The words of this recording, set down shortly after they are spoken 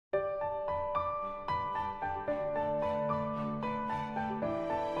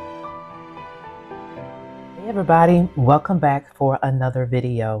Hey everybody, welcome back for another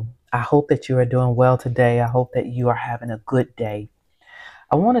video. I hope that you are doing well today. I hope that you are having a good day.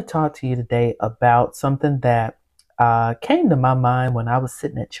 I want to talk to you today about something that came to my mind when I was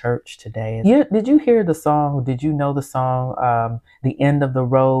sitting at church today. Did you hear the song? Did you know the song, The End of the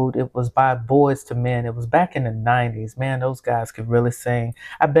Road? It was by Boys to Men. It was back in the 90s. Man, those guys could really sing.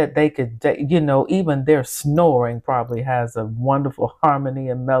 I bet they could, even their snoring probably has a wonderful harmony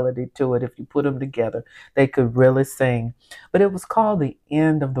and melody to it. If you put them together, they could really sing. But it was called The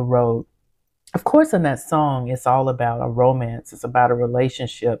End of the Road. Of course, in that song, it's all about a romance. It's about a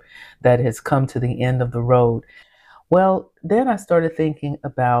relationship that has come to the end of the road. Well, then I started thinking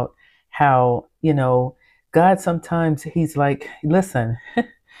about how, God sometimes He's like, listen,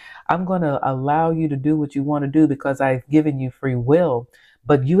 I'm going to allow you to do what you want to do because I've given you free will.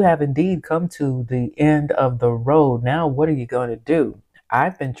 But you have indeed come to the end of the road. Now, what are you going to do?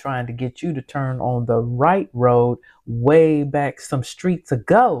 I've been trying to get you to turn on the right road way back some streets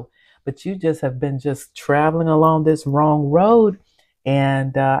ago, but you just have been just traveling along this wrong road.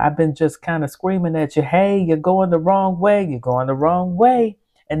 And I've been just kind of screaming at you, hey, you're going the wrong way. You're going the wrong way.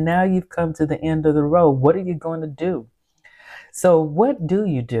 And now you've come to the end of the road. What are you going to do? So, what do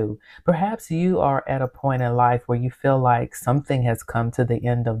you do? Perhaps you are at a point in life where you feel like something has come to the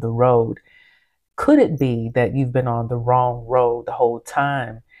end of the road. Could it be that you've been on the wrong road the whole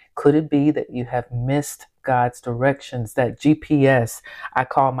time? Could it be that you have missed God's directions, that GPS? I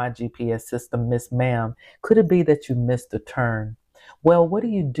call my GPS system Miss Ma'am. Could it be that you missed a turn? Well, what do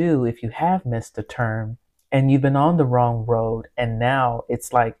you do if you have missed a turn and you've been on the wrong road and now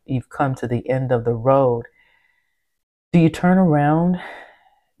it's like you've come to the end of the road? Do you turn around?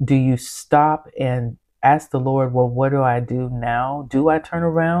 Do you stop and ask the Lord, well, what do I do now? Do I turn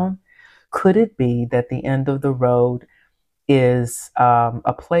around? Could it be that the end of the road is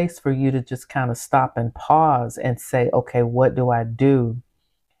a place for you to just kind of stop and pause and say, okay, what do I do?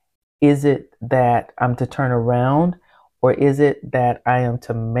 Is it that I'm to turn around, or is it that I am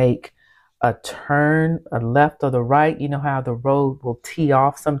to make a turn, a left or the right? You know how the road will tee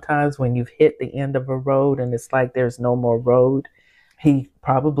off sometimes when you've hit the end of a road and it's like there's no more road. He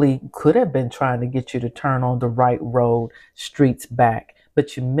probably could have been trying to get you to turn on the right road, streets back,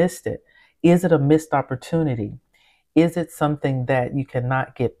 but you missed it. Is it a missed opportunity? Is it something that you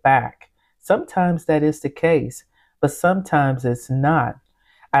cannot get back? Sometimes that is the case, but sometimes it's not.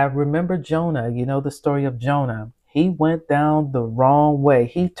 I remember Jonah, you know the story of Jonah. He went down the wrong way.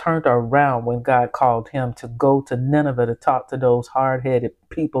 He turned around when God called him to go to Nineveh to talk to those hard-headed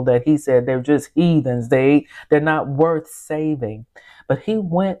people that he said they're just heathens. They're not worth saving. But he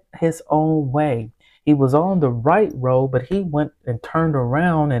went his own way. He was on the right road, but he went and turned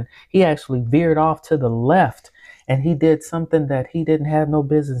around and he actually veered off to the left. And he did something that he didn't have no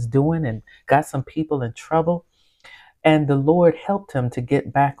business doing and got some people in trouble. And the Lord helped him to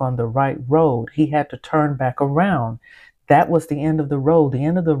get back on the right road. He had to turn back around. That was the end of the road. The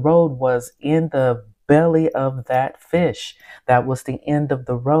end of the road was in the belly of that fish. That was the end of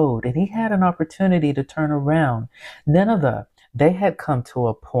the road. And he had an opportunity to turn around. Nineveh, they had come to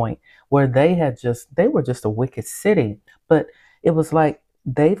a point where they were just a wicked city. But it was like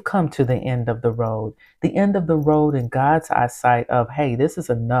they've come to the end of the road in God's eyesight of, hey, this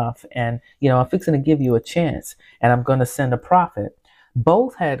is enough. And, I'm fixing to give you a chance and I'm going to send a prophet.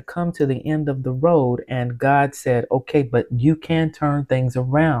 Both had come to the end of the road and God said, okay, but you can turn things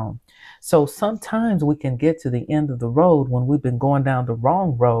around. So sometimes we can get to the end of the road when we've been going down the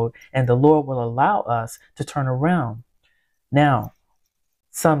wrong road and the Lord will allow us to turn around. Now,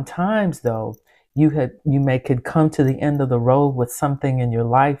 sometimes though, could come to the end of the road with something in your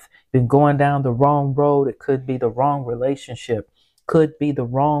life, been going down the wrong road. It could be the wrong relationship, could be the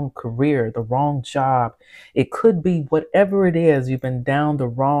wrong career, the wrong job. It could be whatever it is. You've been down the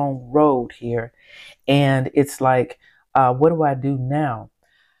wrong road here. And it's like, what do I do now?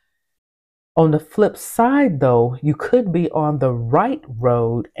 On the flip side, though, you could be on the right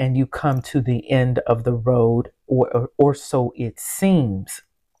road and you come to the end of the road, or so it seems.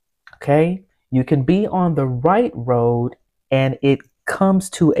 Okay? You can be on the right road and it comes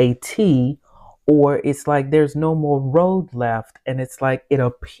to a T, or it's like there's no more road left and it's like it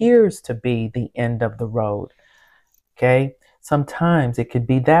appears to be the end of the road. Okay? Sometimes it could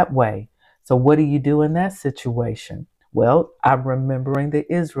be that way. So what do you do in that situation? Well, I'm remembering the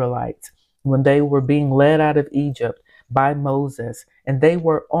Israelites when they were being led out of Egypt by Moses and they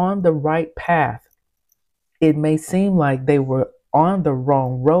were on the right path. It may seem like they were on the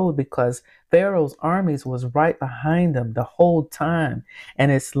wrong road because Pharaoh's armies was right behind them the whole time. And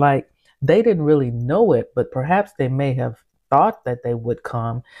it's like they didn't really know it, but perhaps they may have thought that they would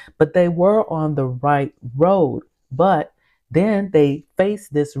come, but they were on the right road. But then they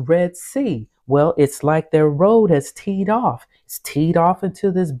faced this Red Sea. Well, it's like their road has teed off. It's teed off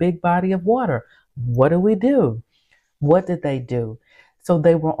into this big body of water. What do we do? What did they do? So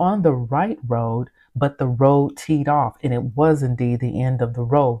they were on the right road, but the road teed off, and it was indeed the end of the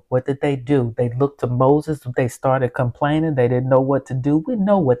road. What did they do? They looked to Moses. They started complaining. They didn't know what to do. We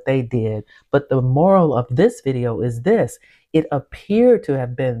know what they did. But the moral of this video is this. It appeared to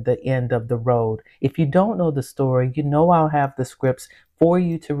have been the end of the road. If you don't know the story, you know I'll have the scripts for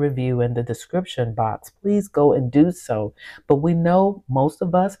you to review in the description box. Please go and do so. But we know, most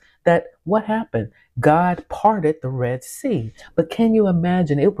of us, that what happened? God parted the Red Sea. But can you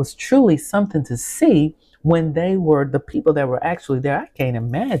imagine? It was truly something to see when they were the people that were actually there. I can't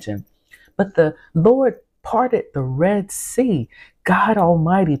imagine. But the Lord parted the Red Sea. God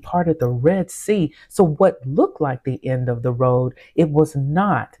Almighty parted the Red Sea. So what looked like the end of the road, it was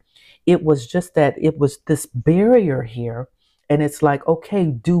not. It was just that it was this barrier here. And it's like,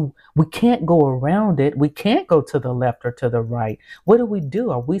 okay, we can't go around it. We can't go to the left or to the right. What do we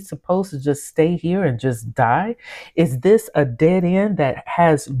do? Are we supposed to just stay here and just die? Is this a dead end that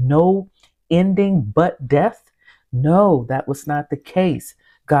has no ending but death? No, that was not the case.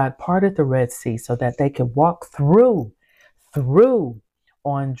 God parted the Red Sea so that they could walk through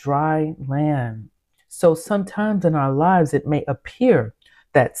on dry land. So sometimes in our lives, it may appear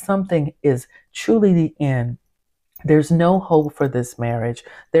that something is truly the end. There's no hope for this marriage.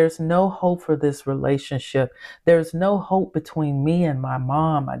 There's no hope for this relationship. There's no hope between me and my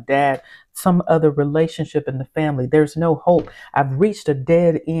mom, my dad, some other relationship in the family. There's no hope. I've reached a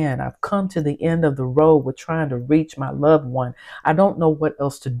dead end. I've come to the end of the road with trying to reach my loved one. I don't know what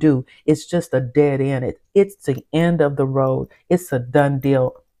else to do. It's just a dead end. It's the end of the road. It's a done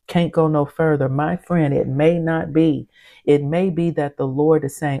deal. Can't go no further. My friend, it may not be. It may be that the Lord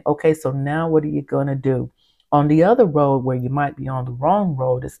is saying, okay, so now what are you going to do? On the other road where you might be on the wrong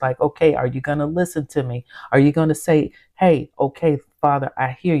road, it's like, okay, are you going to listen to me? Are you going to say, hey, okay, Father,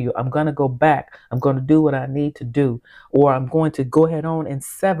 I hear you. I'm going to go back. I'm going to do what I need to do. Or I'm going to go ahead on and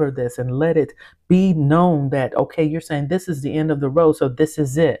sever this and let it be known that, okay, you're saying this is the end of the road, so this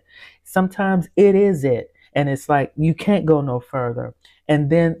is it. Sometimes it is it. And it's like, you can't go no further. And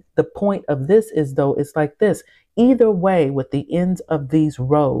then the point of this is, though, it's like this. Either way, with the ends of these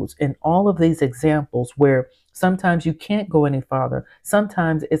roads and all of these examples where sometimes you can't go any farther,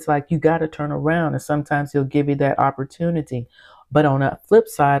 sometimes it's like you got to turn around, and sometimes he'll give you that opportunity. But on a flip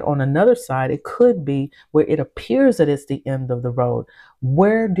side, on another side, it could be where it appears that it's the end of the road.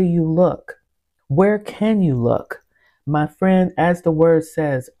 Where do you look? Where can you look? My friend, as the word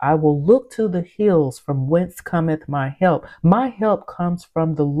says, I will look to the hills from whence cometh my help. My help comes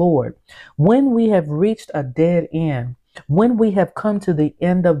from the Lord. When we have reached a dead end, when we have come to the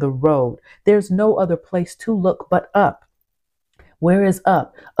end of the road, there's no other place to look but up. Where is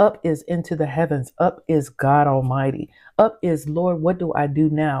up? Up is into the heavens. Up is God Almighty. Up is, Lord, what do I do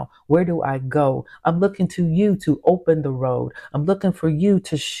now? Where do I go? I'm looking to you to open the road. I'm looking for you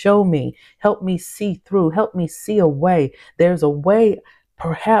to show me. Help me see through. Help me see a way. There's a way.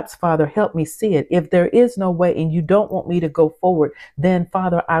 Perhaps, Father, help me see it. If there is no way and you don't want me to go forward, then,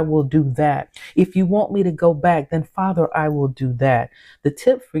 Father, I will do that. If you want me to go back, then, Father, I will do that. The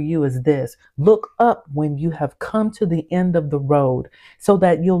tip for you is this. Look up when you have come to the end of the road so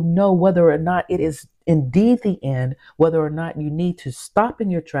that you'll know whether or not it is indeed the end, whether or not you need to stop in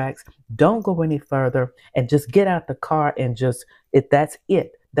your tracks, don't go any further, and just get out the car and that's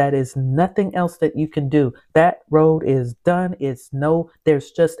it. That is nothing else that you can do. That road is done.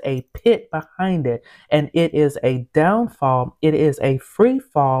 There's just a pit behind it, and it is a downfall. It is a free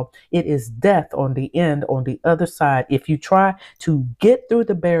fall. It is death on the end, on the other side. If you try to get through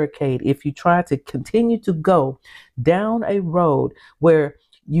the barricade, if you try to continue to go down a road where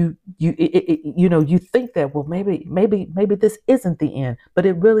you think that, well, maybe this isn't the end, but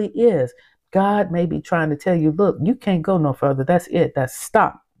it really is. God may be trying to tell you, look, you can't go no further. That's it. That's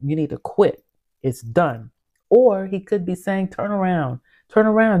stop. You need to quit. It's done. Or he could be saying, turn around. Turn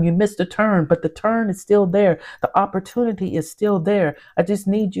around. You missed a turn, but the turn is still there. The opportunity is still there. I just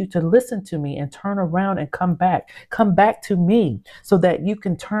need you to listen to me and turn around and come back. Come back to me so that you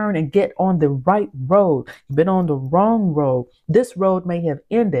can turn and get on the right road. You've been on the wrong road. This road may have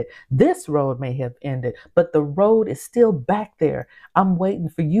ended. This road may have ended, but the road is still back there. I'm waiting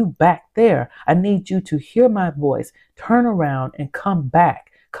for you back there. I need you to hear my voice. Turn around and come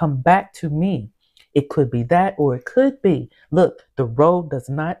back. Come back to me. It could be that, or it could be, look, the road does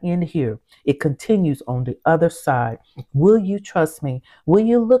not end here. It continues on the other side. Will you trust me? Will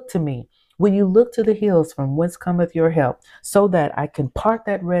you look to me? Will you look to the hills from whence cometh your help, so that I can part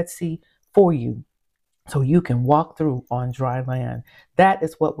that Red Sea for you, so you can walk through on dry land? That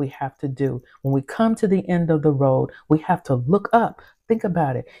is what we have to do. When we come to the end of the road, we have to look up. Think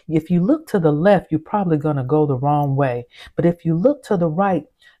about it. If you look to the left, you're probably going to go the wrong way. But if you look to the right,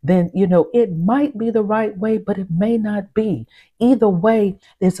 then, it might be the right way, but it may not be. Either way,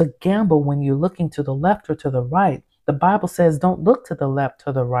 it's a gamble when you're looking to the left or to the right. The Bible says, don't look to the left,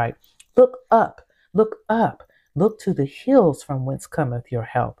 to the right. Look up, look up, look to the hills from whence cometh your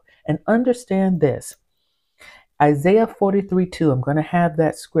help. And understand this. Isaiah 43:2, I'm going to have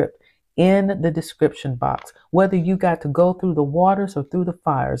that script in the description box. Whether you got to go through the waters or through the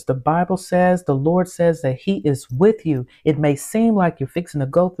fires, the Bible says, the Lord says that He is with you. It may seem like you're fixing to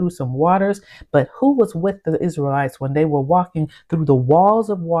go through some waters, but who was with the Israelites when they were walking through the walls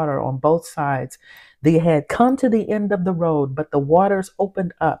of water on both sides? They had come to the end of the road, but the waters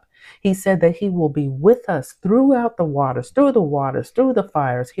opened up. He said that He will be with us throughout the waters, through the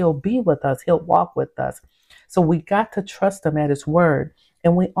fires. He'll be with us. He'll walk with us. So we got to trust Him at His word.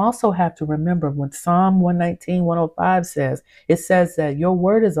 And we also have to remember when Psalm 119:105 says, it says that your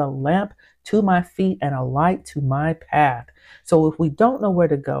word is a lamp to my feet and a light to my path. So if we don't know where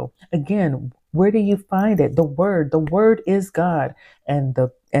to go, again, where do you find it? The word is God, and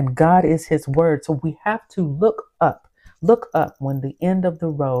God is His word. So we have to look up when the end of the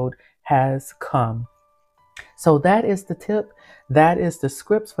road has come. So that is the tip. That is the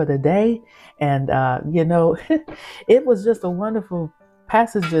scripts for the day. And, it was just a wonderful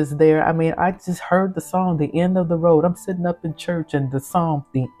passages there. I mean, I just heard the song, The End of the Road. I'm sitting up in church and the song,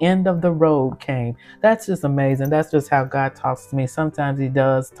 The End of the Road came. That's just amazing. That's just how God talks to me. Sometimes He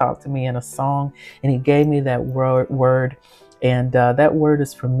does talk to me in a song, and He gave me that word. And that word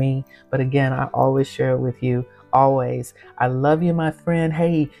is for me. But again, I always share it with you. Always. I love you, my friend.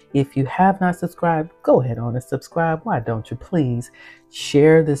 Hey, if you have not subscribed, go ahead on and subscribe. Why don't you please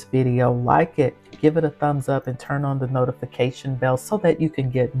share this video, like it, give it a thumbs up, and turn on the notification bell so that you can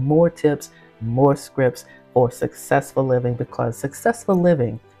get more tips, more scripts for successful living, because successful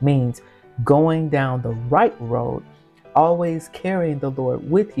living means going down the right road, always carrying the Lord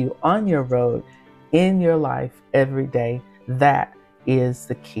with you on your road, in your life every day. That is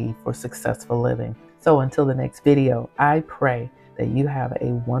the key for successful living. So until the next video, I pray that you have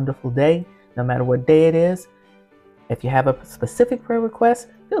a wonderful day, no matter what day it is. If you have a specific prayer request,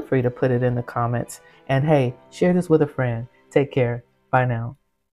 feel free to put it in the comments. And hey, share this with a friend. Take care. Bye now.